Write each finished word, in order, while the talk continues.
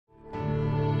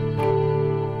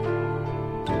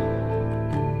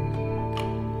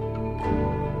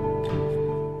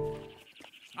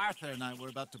Claire and I were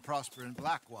about to prosper in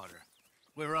Blackwater.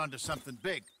 We were onto something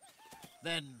big.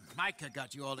 Then Micah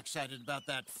got you all excited about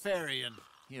that ferry, and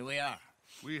here we are.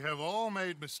 We have all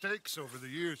made mistakes over the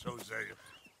years, Hosea.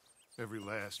 Every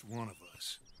last one of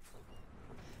us.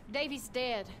 Davy's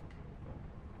dead.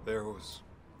 There was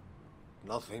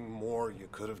nothing more you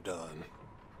could have done.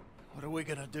 What are we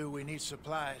gonna do? We need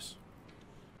supplies.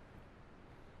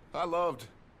 I loved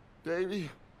Davy,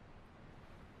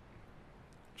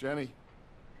 Jenny,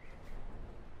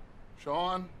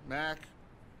 Sean, Mac.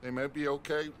 They may be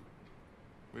okay.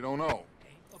 We don't know.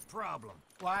 Ain't a problem.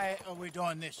 Why are we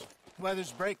doing this?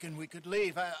 Weather's breaking. We could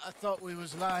leave. I thought we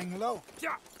was lying low.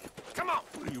 Yeah, come on.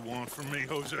 What do you want from me,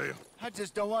 Hosea? I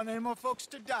just don't want any more folks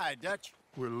to die, Dutch.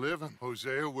 We're living,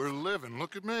 Hosea. We're living.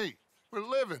 Look at me. We're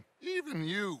living. Even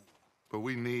you. But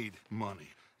we need money.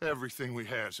 Everything we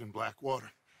has in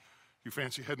Blackwater. You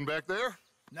fancy heading back there?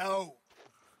 No.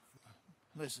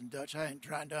 Listen, Dutch, I ain't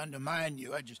trying to undermine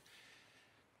you. I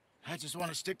just want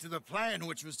to stick to the plan,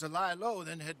 which was to lie low,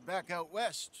 then head back out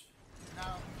west.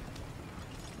 Now...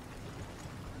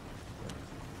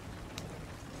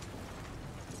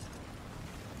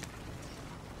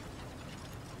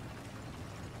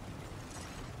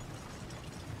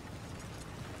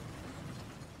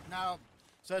 Now,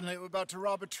 suddenly we're about to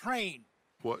rob a train.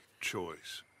 What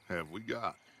choice have we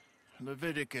got?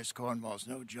 Leviticus Cornwall's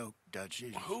no joke, Dutch.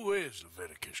 Who is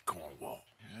Leviticus Cornwall?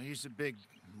 He's a big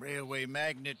railway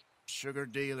magnate, sugar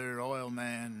dealer, oil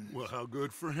man. Well, how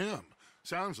good for him.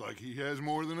 Sounds like he has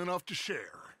more than enough to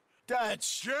share.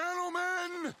 Dutch!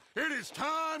 Gentlemen, it is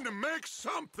time to make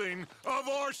something of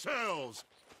ourselves.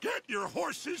 Get your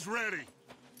horses ready.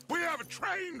 We have a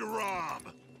train to rob.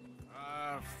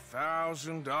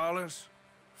 $1,000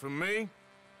 for me?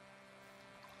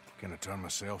 Can I turn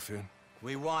myself in?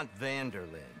 We want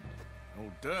Vanderlyn.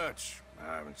 Oh, Dutch.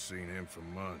 I haven't seen him for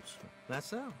months. That's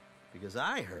so. Because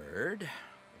I heard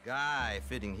a guy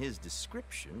fitting his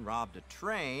description robbed a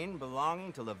train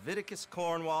belonging to Leviticus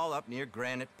Cornwall up near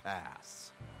Granite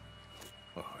Pass.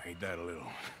 Oh, ain't that a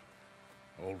little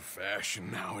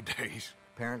old-fashioned nowadays?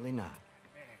 Apparently not.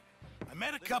 I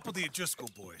met a couple of the O'Driscoll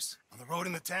boys on the road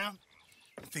into town.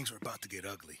 Things were about to get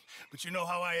ugly. But you know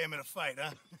how I am in a fight,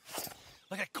 huh?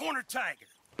 Like a corner tiger.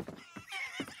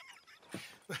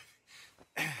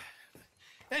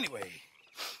 Anyway,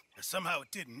 somehow it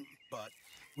didn't, but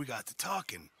we got to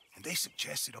talking, and they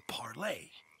suggested a parlay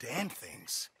to end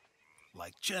things.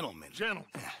 Like gentlemen. Gentlemen,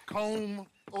 Combe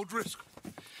O'Driscoll.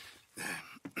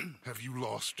 Have you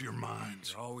lost your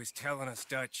minds? You're always telling us,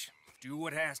 Dutch. Do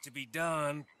what has to be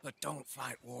done, but don't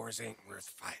fight wars ain't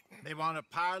worth fighting. They want a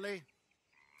parley?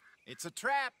 It's a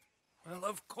trap. Well,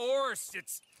 of course,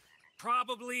 it's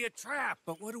probably a trap,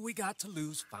 but what do we got to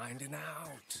lose finding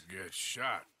out? Get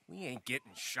shot. We ain't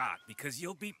getting shot because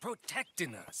you'll be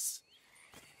protecting us.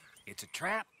 It's a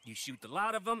trap, you shoot the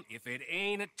lot of them. If it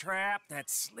ain't a trap,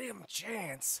 that's slim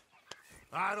chance.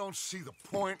 I don't see the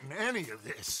point in any of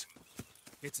this.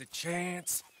 It's a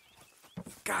chance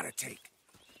you gotta take.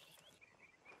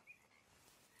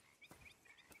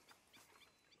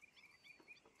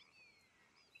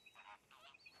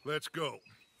 Let's go.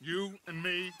 You and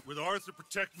me, with Arthur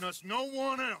protecting us, no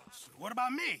one else. What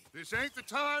about me? This ain't the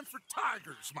time for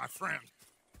tigers, my friend.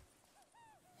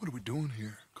 What are we doing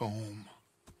here, Combe?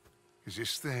 Is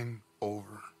this thing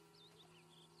over?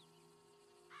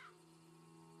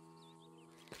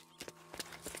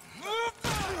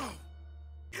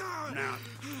 Now,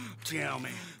 tell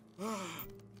me,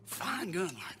 fine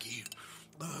gun like you,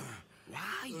 why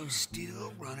are you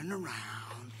still running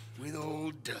around with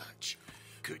old Dutch?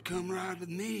 Could come ride with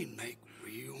me and make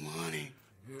real money.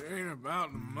 It ain't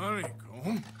about the money,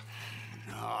 Combe.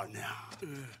 No.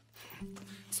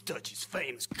 It's Dutch's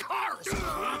famous cars.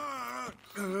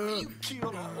 You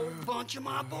killed a whole bunch of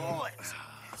my boys.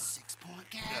 That 6-point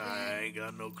cabin. I ain't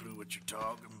got no clue what you're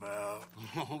talking about.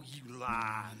 Oh, you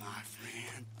lie, my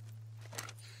friend.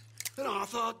 And I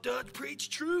thought Dutch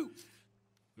preached truth.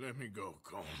 Let me go,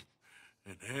 Combe,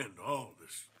 and end all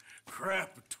this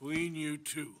crap between you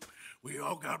two. We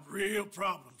all got real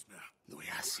problems now. The way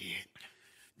I see it,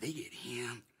 they get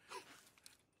him.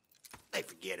 They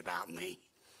forget about me.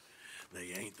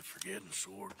 They ain't the forgetting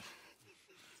sort.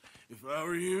 If I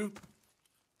were you,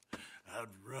 I'd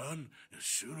run as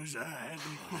soon as I had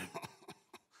the money.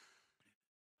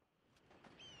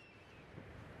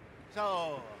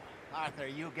 So, Arthur,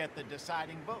 you get the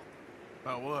deciding vote.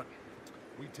 About what?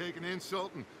 We take an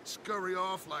insult and scurry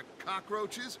off like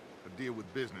cockroaches? Or deal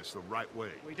with business the right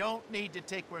way? We don't need to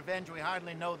take revenge. We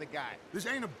hardly know the guy. This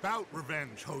ain't about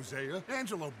revenge, Hosea.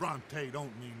 Angelo Bronte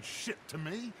don't mean shit to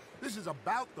me. This is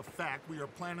about the fact we are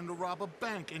planning to rob a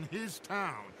bank in his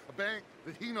town. A bank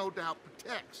that he no doubt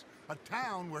protects. A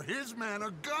town where his men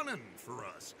are gunning for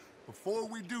us. Before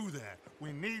we do that,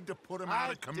 we need to put him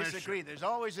out of commission. I disagree. There's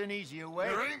always an easier way.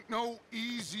 There ain't no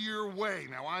easier way.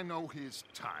 Now, I know his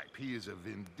type. He is a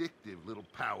vindictive little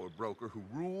power broker who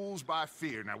rules by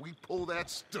fear. Now, we pull that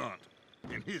stunt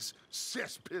in his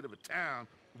cesspit of a town,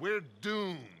 we're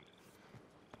doomed.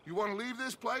 You want to leave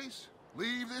this place?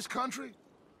 Leave this country?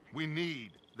 We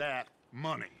need that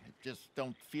money. I just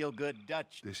don't feel good,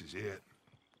 Dutch. This is it.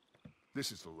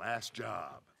 This is the last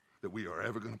job that we are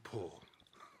ever going to pull.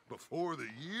 Before the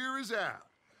year is out,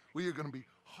 we are going to be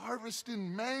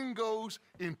harvesting mangoes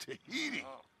in Tahiti.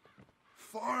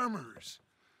 Farmers.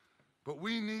 But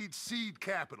we need seed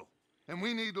capital, and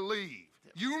we need to leave.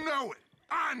 You know it.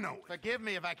 I know it. Forgive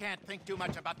me if I can't think too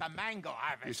much about the mango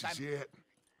harvest. This is it.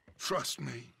 Trust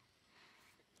me.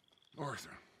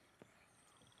 Arthur.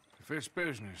 If it's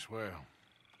business, well,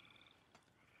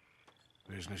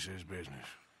 business is business.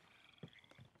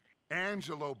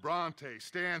 Angelo Bronte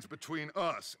stands between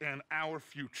us and our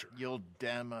future. You'll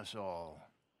damn us all.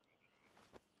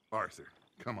 Arthur,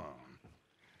 come on.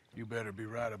 You better be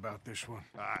right about this one.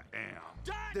 I am.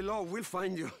 The law will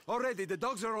find you. Already, the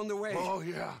dogs are on the way. Oh,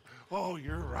 yeah. Oh,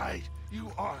 you're right.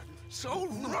 You are so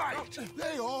right.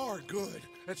 They are good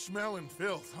at smelling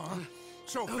filth, huh?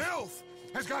 So filth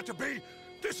has got to be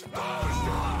disposed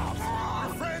of.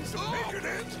 Your friends, the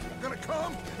Pinkertons, are gonna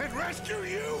come and rescue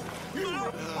you. You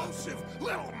repulsive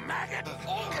little maggot.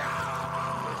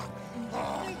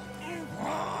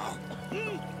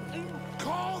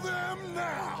 Call them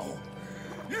now.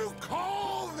 You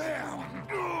call them.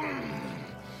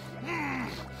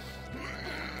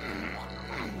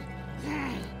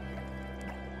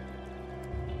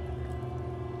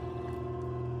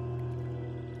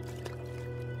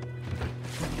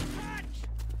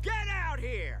 Get out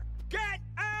here! Get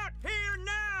out here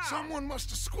now! Someone must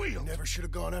have squealed. Never should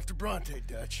have gone after Bronte,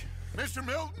 Dutch. Mr.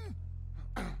 Milton,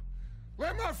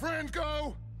 let my friends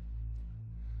go.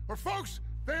 Or folks,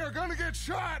 they are gonna get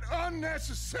shot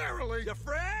unnecessarily. Your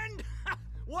friend?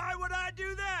 Why would I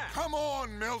do that? Come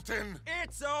on, Milton.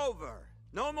 It's over.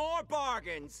 No more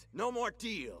bargains, no more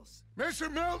deals.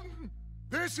 Mr. Milton,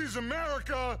 this is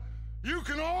America. You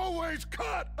can always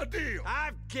cut a deal.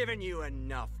 I've given you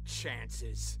enough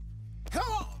chances.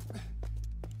 Come on.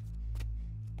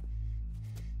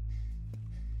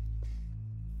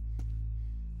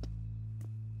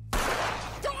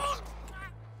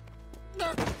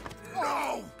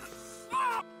 No!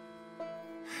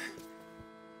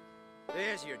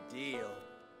 There's your deal,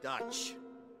 Dutch.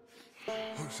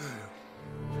 Hosea.